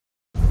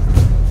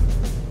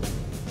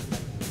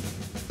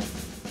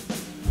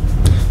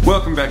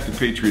Welcome back to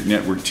Patriot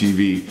Network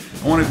TV.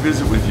 I want to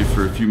visit with you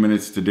for a few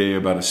minutes today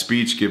about a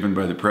speech given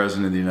by the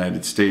President of the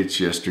United States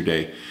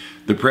yesterday.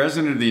 The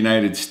President of the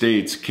United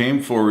States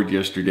came forward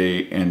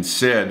yesterday and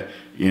said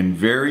in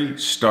very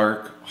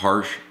stark,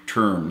 harsh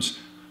terms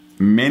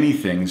many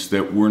things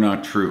that were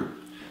not true.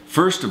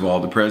 First of all,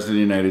 the President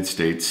of the United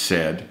States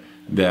said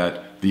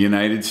that the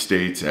United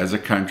States as a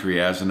country,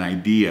 as an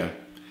idea,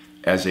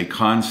 as a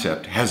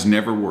concept, has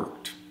never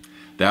worked.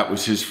 That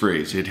was his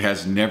phrase. It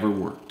has never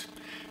worked.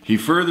 He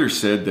further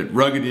said that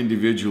rugged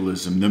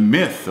individualism, the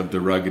myth of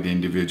the rugged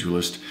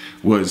individualist,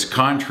 was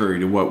contrary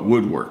to what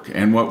would work.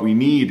 And what we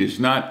need is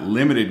not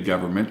limited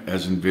government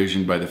as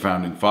envisioned by the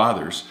Founding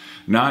Fathers,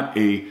 not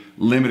a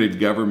limited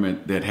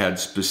government that had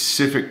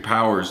specific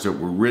powers that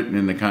were written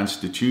in the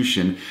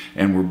Constitution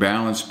and were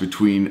balanced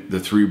between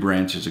the three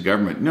branches of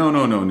government. No.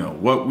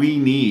 What we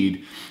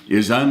need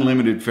is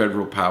unlimited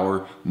federal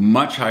power,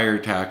 much higher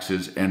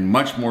taxes, and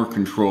much more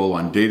control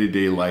on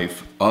day-to-day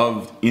life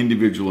of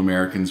individual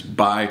Americans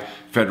by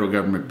federal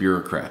government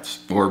bureaucrats,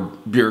 or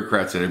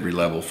bureaucrats at every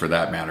level for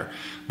that matter.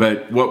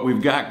 But what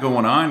we've got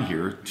going on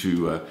here,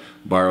 to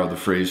borrow the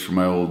phrase from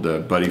my old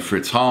buddy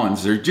Fritz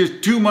Hollins, there's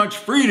just too much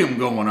freedom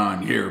going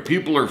on here.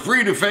 People are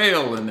free to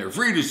fail and they're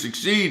free to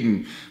succeed,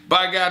 and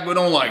by God, we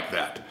don't like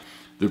that.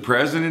 The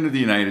President of the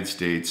United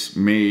States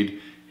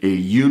made a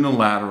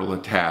unilateral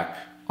attack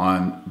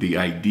on the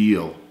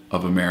ideal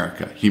of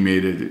America. He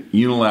made a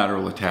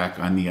unilateral attack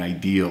on the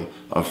ideal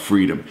of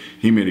freedom.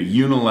 He made a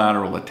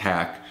unilateral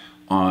attack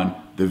on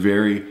the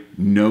very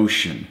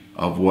notion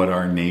of what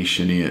our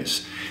nation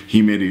is.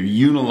 He made a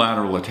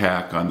unilateral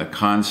attack on the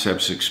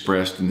concepts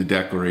expressed in the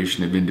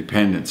Declaration of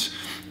Independence,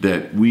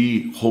 that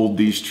we hold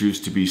these truths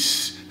to be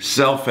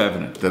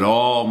self-evident, that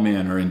all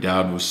men are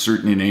endowed with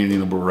certain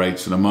inalienable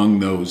rights, and among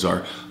those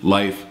are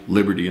life,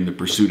 liberty, and the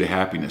pursuit of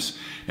happiness.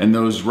 And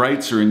those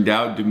rights are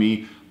endowed to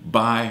me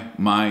by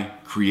my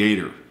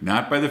Creator,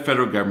 not by the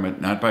federal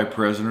government, not by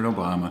President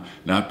Obama,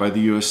 not by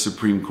the U.S.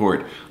 Supreme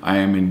Court. I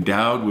am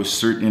endowed with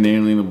certain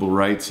inalienable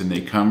rights, and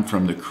they come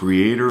from the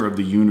Creator of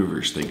the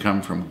universe. They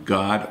come from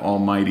God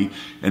Almighty,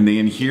 and they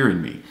inhere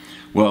in me.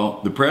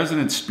 Well, the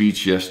President's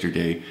speech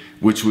yesterday,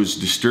 which was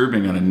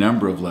disturbing on a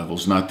number of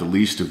levels, not the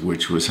least of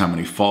which was how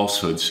many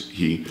falsehoods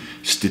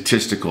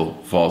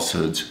statistical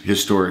falsehoods,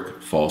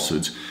 historic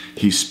falsehoods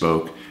he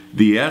spoke.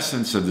 The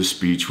essence of the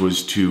speech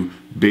was to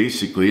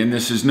basically, and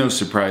this is no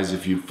surprise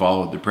if you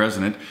followed the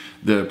President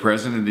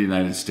of the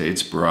United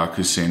States, Barack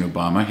Hussein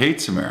Obama,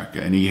 hates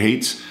America, and he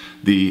hates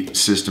the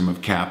system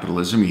of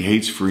capitalism. He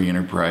hates free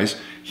enterprise.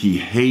 He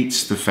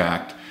hates the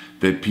fact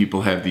that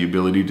people have the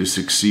ability to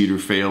succeed or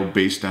fail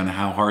based on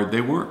how hard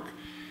they work.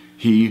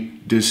 He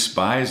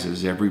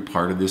despises every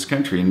part of this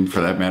country, and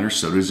for that matter,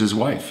 so does his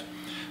wife.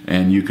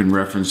 And you can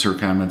reference her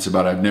comments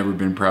about, I've never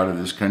been proud of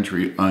this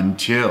country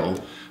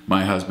until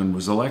my husband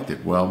was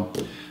elected. Well,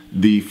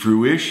 the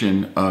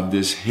fruition of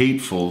this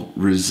hateful,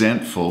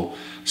 resentful,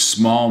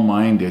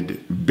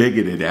 small-minded,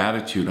 bigoted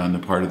attitude on the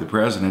part of the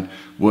President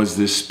was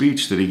this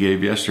speech that he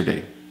gave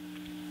yesterday.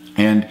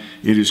 And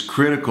it is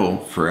critical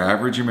for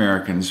average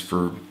Americans,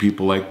 for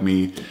people like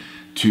me,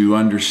 to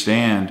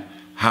understand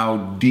how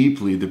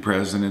deeply the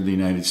President of the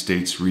United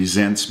States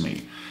resents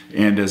me.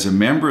 And as a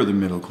member of the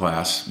middle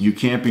class, you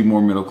can't be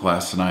more middle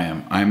class than I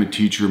am. I'm a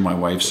teacher, my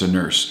wife's a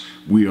nurse.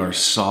 We are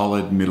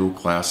solid middle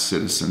class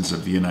citizens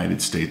of the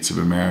United States of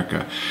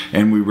America.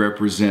 And we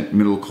represent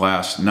middle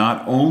class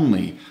not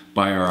only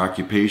by our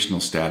occupational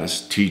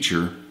status,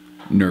 teacher,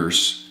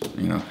 nurse,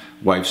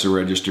 wife's a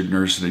registered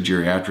nurse at a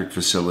geriatric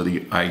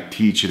facility, I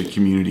teach at a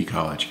community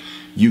college.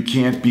 You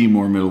can't be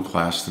more middle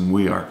class than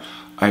we are.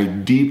 I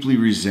deeply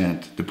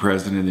resent the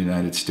President of the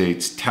United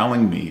States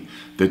telling me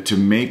that to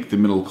make the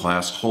middle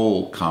class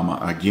whole,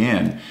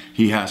 again,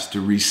 he has to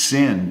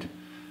rescind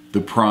the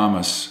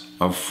promise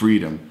of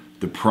freedom,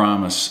 the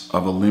promise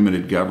of a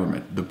limited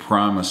government, the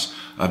promise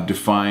of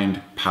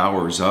defined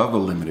powers of a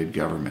limited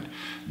government.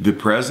 The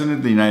President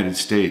of the United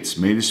States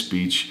made a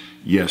speech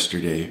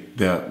yesterday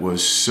that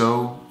was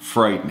so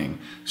frightening,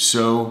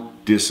 so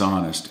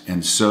dishonest,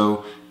 and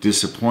so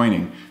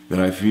disappointing that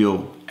I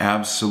feel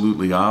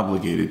absolutely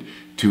obligated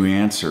to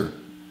answer,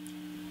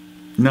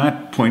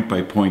 not point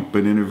by point,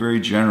 but in a very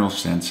general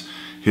sense,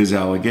 his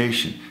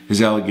allegation.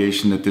 His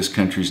allegation that this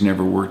country's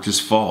never worked is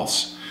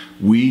false.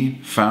 We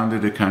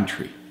founded a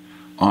country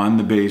on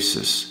the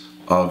basis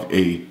of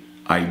an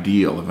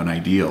ideal.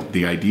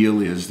 The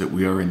ideal is that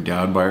we are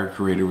endowed by our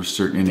Creator with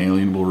certain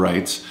inalienable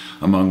rights,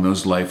 among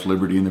those life,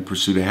 liberty, and the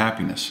pursuit of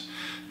happiness.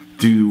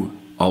 To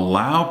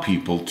allow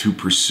people to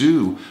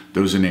pursue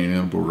those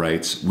inalienable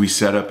rights, we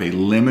set up a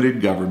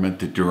limited government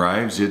that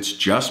derives its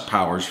just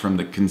powers from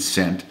the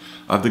consent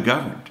of the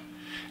governed.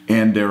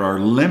 And there are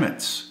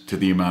limits to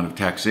the amount of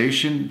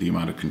taxation, the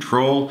amount of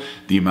control,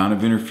 the amount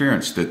of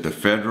interference that the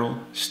federal,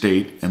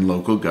 state, and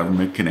local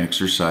government can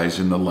exercise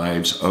in the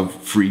lives of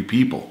free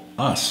people,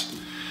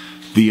 us.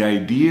 The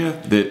idea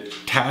that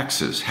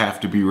taxes have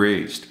to be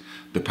raised,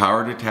 the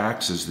power to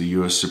tax, as the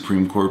U.S.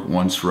 Supreme Court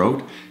once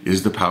wrote,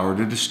 is the power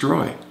to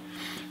destroy.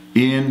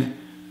 In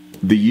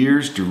The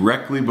years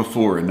directly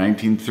before, in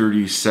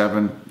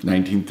 1937,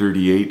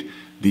 1938,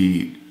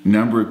 the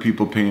number of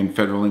people paying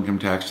federal income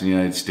tax in the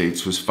United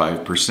States was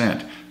 5%.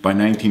 By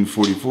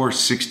 1944,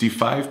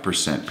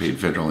 65% paid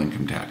federal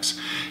income tax.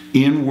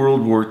 In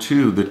World War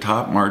II, the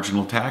top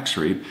marginal tax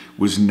rate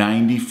was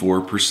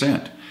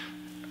 94%.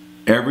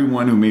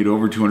 Everyone who made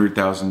over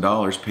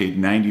 $200,000 paid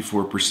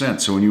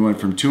 94%. So when you went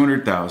from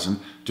 $200,000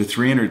 to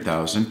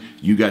 $300,000,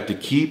 you got to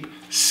keep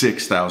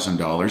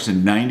 $6,000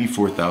 and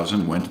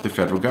 $94,000 went to the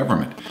federal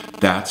government.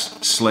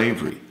 That's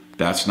slavery.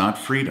 That's not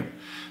freedom.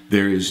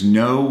 There is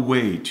no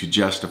way to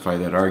justify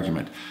that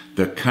argument.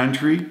 The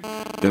country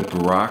that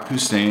Barack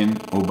Hussein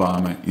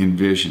Obama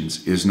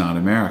envisions is not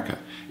America.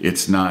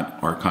 It's not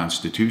our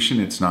Constitution.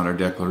 It's not our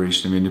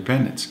Declaration of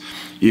Independence.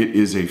 It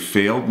is a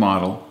failed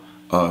model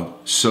of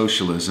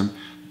socialism.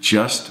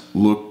 Just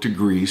look to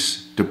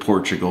Greece, to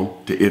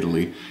Portugal, to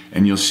Italy,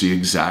 and you'll see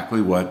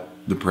exactly what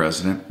the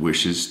president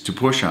wishes to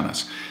push on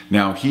us.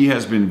 Now, he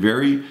has been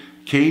very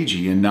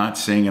cagey in not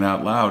saying it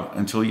out loud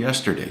until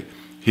yesterday.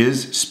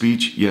 His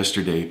speech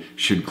yesterday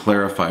should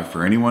clarify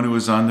for anyone who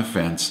is on the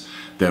fence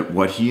that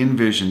what he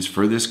envisions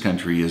for this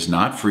country is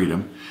not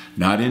freedom,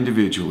 not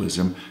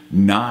individualism,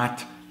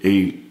 not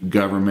a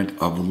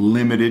government of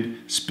limited,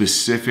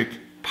 specific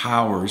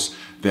powers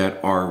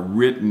that are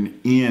written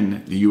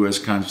in the U.S.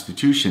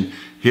 Constitution.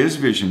 His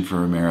vision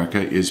for America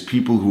is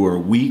people who are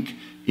weak,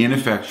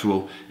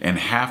 ineffectual, and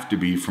have to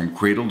be, from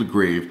cradle to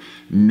grave,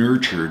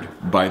 nurtured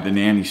by the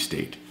nanny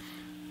state.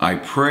 I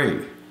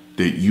pray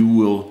that you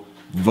will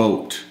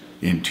vote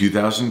in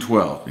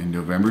 2012, in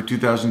November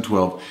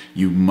 2012.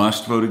 You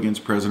must vote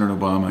against President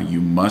Obama.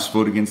 You must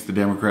vote against the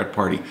Democrat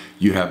Party.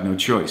 You have no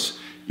choice.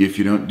 If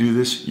you don't do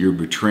this, you're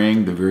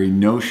betraying the very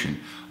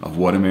notion of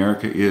what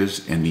America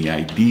is and the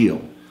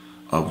ideal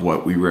of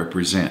what we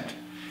represent.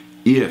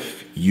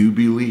 If you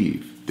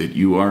believe that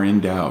you are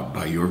endowed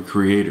by your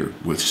Creator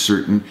with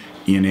certain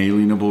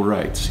inalienable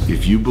rights,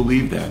 if you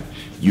believe that,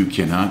 you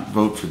cannot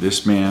vote for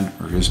this man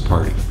or his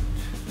party.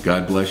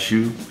 God bless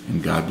you,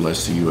 and God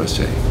bless the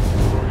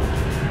USA.